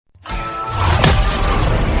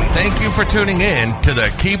Thank you for tuning in to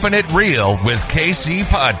the Keeping It Real with KC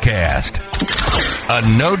podcast, a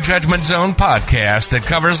no judgment zone podcast that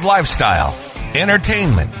covers lifestyle,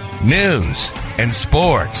 entertainment, news, and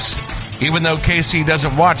sports. Even though KC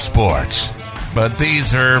doesn't watch sports, but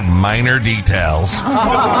these are minor details.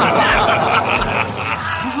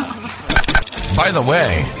 By the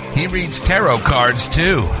way, he reads tarot cards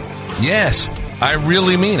too. Yes, I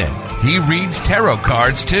really mean it. He reads tarot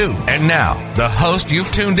cards too. And now, the host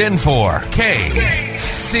you've tuned in for,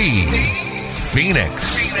 KC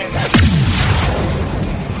Phoenix.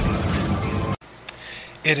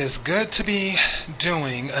 It is good to be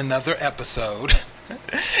doing another episode.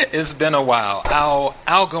 It's been a while.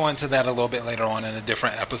 I'll go into that a little bit later on in a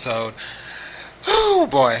different episode. Oh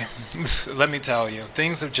boy, let me tell you,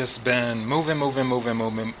 things have just been moving,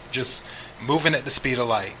 just moving at the speed of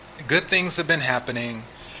light. Good things have been happening.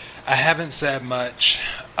 I haven't said much.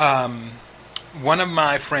 One of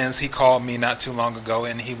my friends, he called me not too long ago,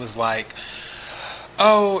 and he was like,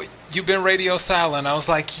 "Oh, you've been radio silent." I was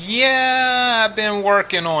like, "Yeah, I've been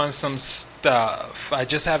working on some stuff. I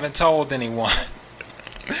just haven't told anyone."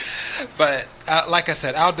 But like I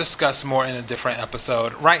said, I'll discuss more in a different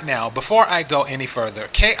episode. Right now, before I go any further,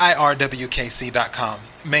 KIRWKC.com,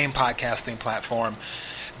 main podcasting platform.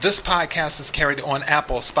 This podcast is carried on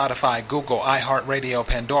Apple, Spotify, Google, iHeartRadio,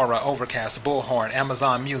 Pandora, Overcast, Bullhorn,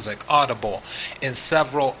 Amazon Music, Audible, and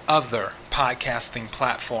several other podcasting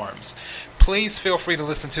platforms. Please feel free to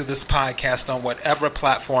listen to this podcast on whatever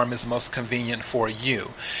platform is most convenient for you.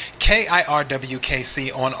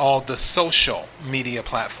 KIRWKC on all the social media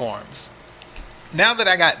platforms. Now that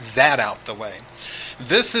I got that out the way,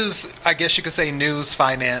 this is, I guess you could say, news,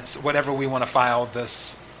 finance, whatever we want to file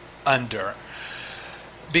this under.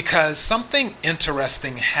 Because something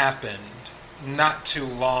interesting happened not too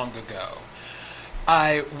long ago.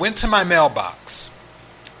 I went to my mailbox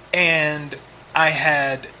and I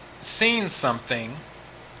had seen something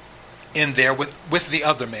in there with the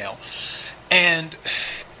other mail. And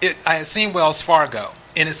I had seen Wells Fargo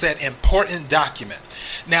and it said important document.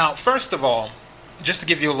 Now, first of all, just to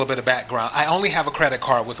give you a little bit of background, I only have a credit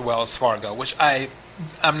card with Wells Fargo, which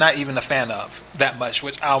I'm not even a fan of that much,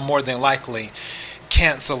 which I'll more than likely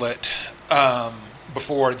cancel it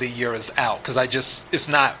before the year is out because it's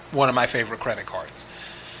not one of my favorite credit cards.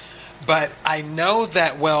 But I know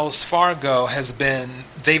that Wells Fargo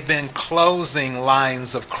they've been closing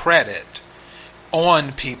lines of credit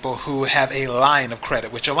on people who have a line of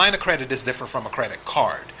credit, which a line of credit is different from a credit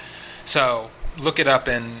card. So look it up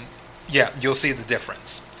and yeah, you'll see the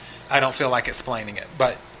difference. I don't feel like explaining it,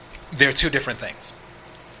 but they're two different things.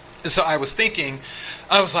 So I was thinking,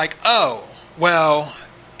 I was like, oh, well,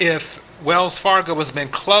 if Wells Fargo has been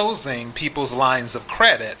closing people's lines of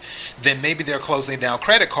credit, then maybe they're closing down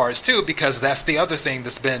credit cards too, because that's the other thing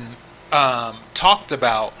that's been talked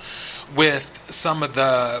about with some of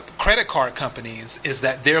the credit card companies is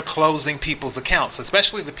that they're closing people's accounts,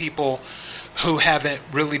 especially the people who haven't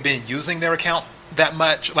really been using their account that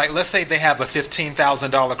much. Like, let's say they have a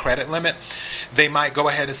 $15,000 credit limit. They might go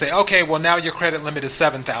ahead and say, okay, well, now your credit limit is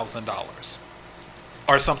 $7,000.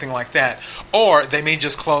 Or something like that. Or they may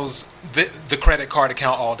just close the credit card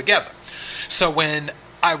account altogether. So when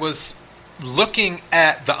I was looking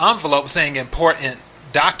at the envelope saying important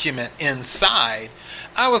document inside,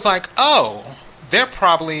 I was like, oh, they're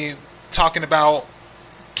probably talking about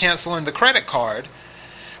canceling the credit card,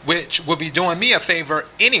 which would be doing me a favor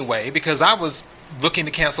anyway, because I was looking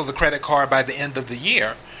to cancel the credit card by the end of the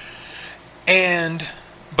year. And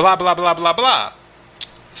blah, blah, blah, blah, blah.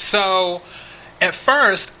 So at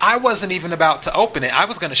first, I wasn't even about to open it. I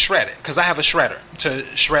was going to shred it because I have a shredder to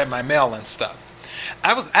shred my mail and stuff.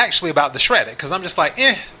 I was actually about to shred it because I'm just like,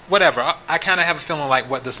 whatever. I kind of have a feeling like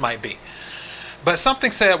what this might be. But something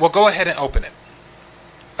said, well, go ahead and open it.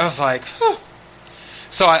 I was like, huh.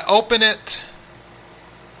 So I open it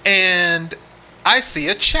and I see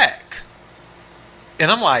a check. And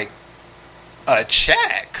I'm like, a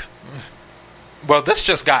check? Well, this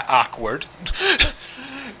just got awkward.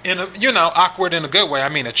 Awkward in a good way. I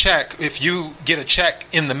mean, a check, if you get a check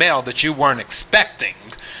in the mail that you weren't expecting,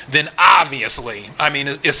 then obviously, I mean,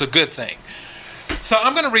 it's a good thing. So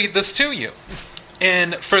I'm going to read this to you.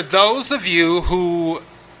 And for those of you who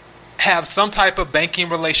have some type of banking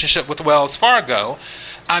relationship with Wells Fargo,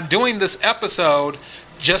 I'm doing this episode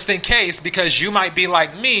just in case, because you might be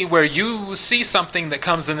like me where you see something that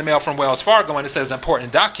comes in the mail from Wells Fargo and it says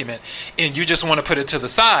important document and you just want to put it to the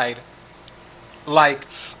side like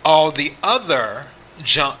all the other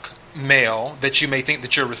junk mail that you may think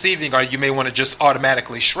that you're receiving, or you may want to just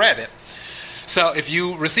automatically shred it. So if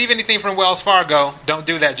you receive anything from Wells Fargo, don't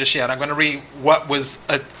do that just yet. I'm going to read what was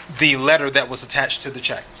the letter that was attached to the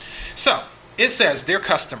check. So it says, "Dear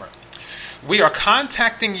customer, we are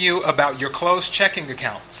contacting you about your closed checking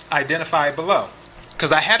accounts identified below."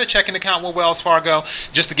 Because I had a checking account with Wells Fargo,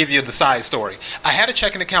 just to give you the side story. I had a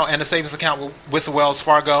checking account and a savings account with Wells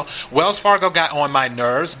Fargo. Wells Fargo got on my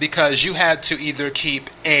nerves because you had to either keep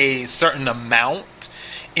a certain amount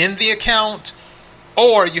in the account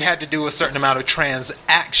or you had to do a certain amount of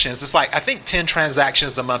transactions. It's like, I think 10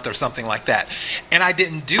 transactions a month or something like that. And I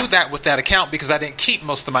didn't do that with that account because I didn't keep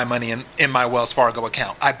most of my money in my Wells Fargo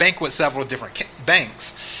account. I bank with several different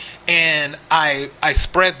banks, and I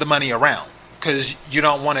spread the money around because you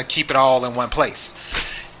don't want to keep it all in one place.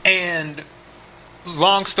 And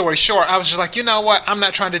long story short, I was just like, you know what? I'm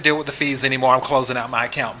not trying to deal with the fees anymore. I'm closing out my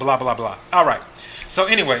account, blah, blah, blah. All right. So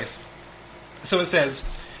anyways, so it says,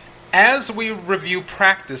 "As we review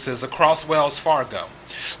practices across Wells Fargo,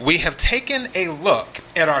 we have taken a look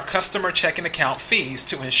at our customer checking account fees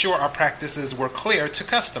to ensure our practices were clear to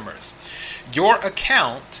customers. Your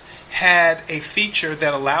account had a feature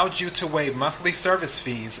that allowed you to waive monthly service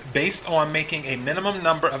fees based on making a minimum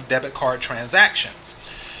number of debit card transactions.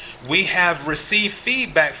 We have received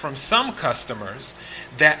feedback from some customers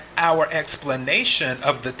that our explanation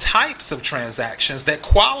of the types of transactions that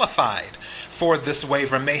qualified for this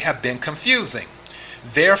waiver may have been confusing.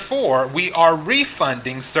 Therefore, we are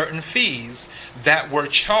refunding certain fees that were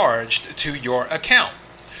charged to your account.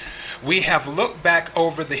 We have looked back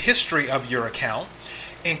over the history of your account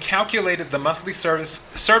and calculated the monthly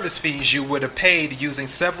service fees you would have paid using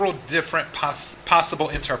several different possible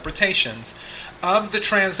interpretations of the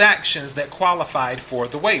transactions that qualified for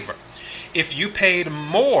the waiver. If you paid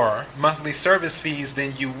more monthly service fees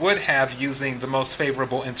than you would have using the most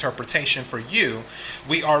favorable interpretation for you,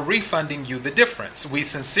 we are refunding you the difference. We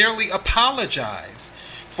sincerely apologize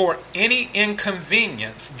for any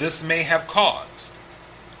inconvenience this may have caused."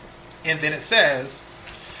 And then it says,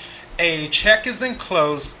 "A check is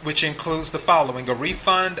enclosed which includes the following: a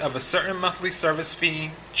refund of a certain monthly service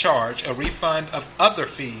fee charge, a refund of other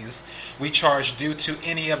fees we charge due to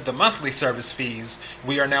any of the monthly service fees.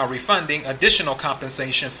 We are now refunding additional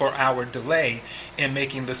compensation for our delay in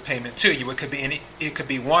making this payment to you." It could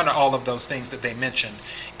be one or all of those things that they mentioned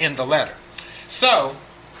in the letter. So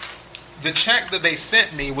the check that they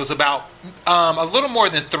sent me was about a little more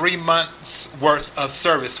than 3 months worth of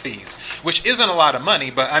service fees, which isn't a lot of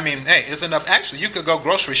money, but I mean, hey, it's enough. Actually, you could go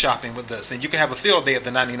grocery shopping with this, and you could have a field day at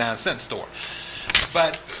the 99-cent store.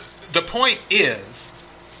 But the point is,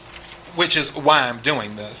 which is why I'm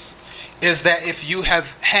doing this, is that if you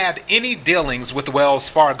have had any dealings with Wells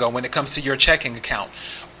Fargo when it comes to your checking account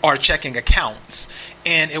or checking accounts,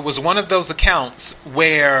 and it was one of those accounts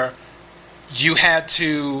where you had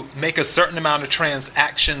to make a certain amount of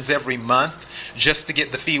transactions every month just to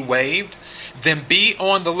get the fee waived, then be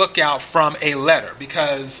on the lookout from a letter,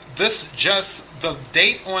 because the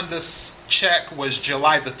date on this check was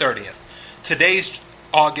July the 30th. Today's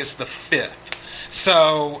August the 5th.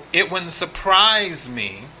 So it wouldn't surprise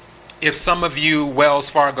me if some of you Wells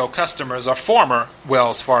Fargo customers or former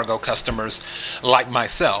Wells Fargo customers like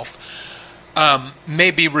myself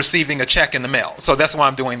may be receiving a check in the mail. So that's why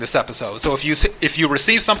I'm doing this episode. So if you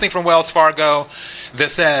receive something from Wells Fargo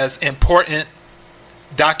that says important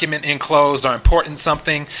document enclosed or important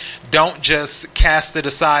something, don't just cast it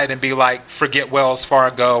aside and be like, forget Wells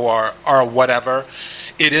Fargo or whatever.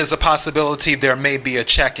 It is a possibility there may be a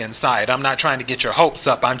check inside. I'm not trying to get your hopes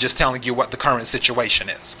up. I'm just telling you what the current situation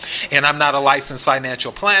is. And I'm not a licensed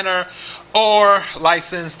financial planner or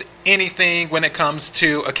licensed anything when it comes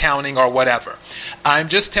to accounting or whatever. I'm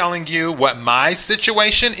just telling you what my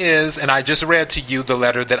situation is, and I just read to you the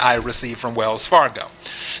letter that I received from Wells Fargo.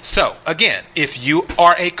 So, again, if you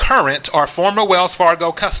are a current or former Wells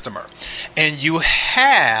Fargo customer and you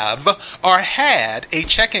have or had a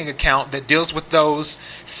checking account that deals with those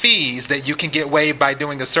fees that you can get waived by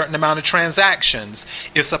doing a certain amount of transactions,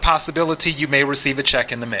 it's a possibility you may receive a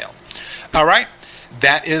check in the mail. All right?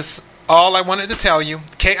 That is all I wanted to tell you.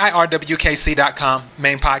 KIRWKC.com,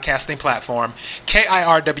 main podcasting platform.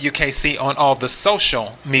 KIRWKC on all the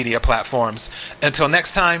social media platforms. Until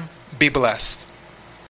next time, be blessed.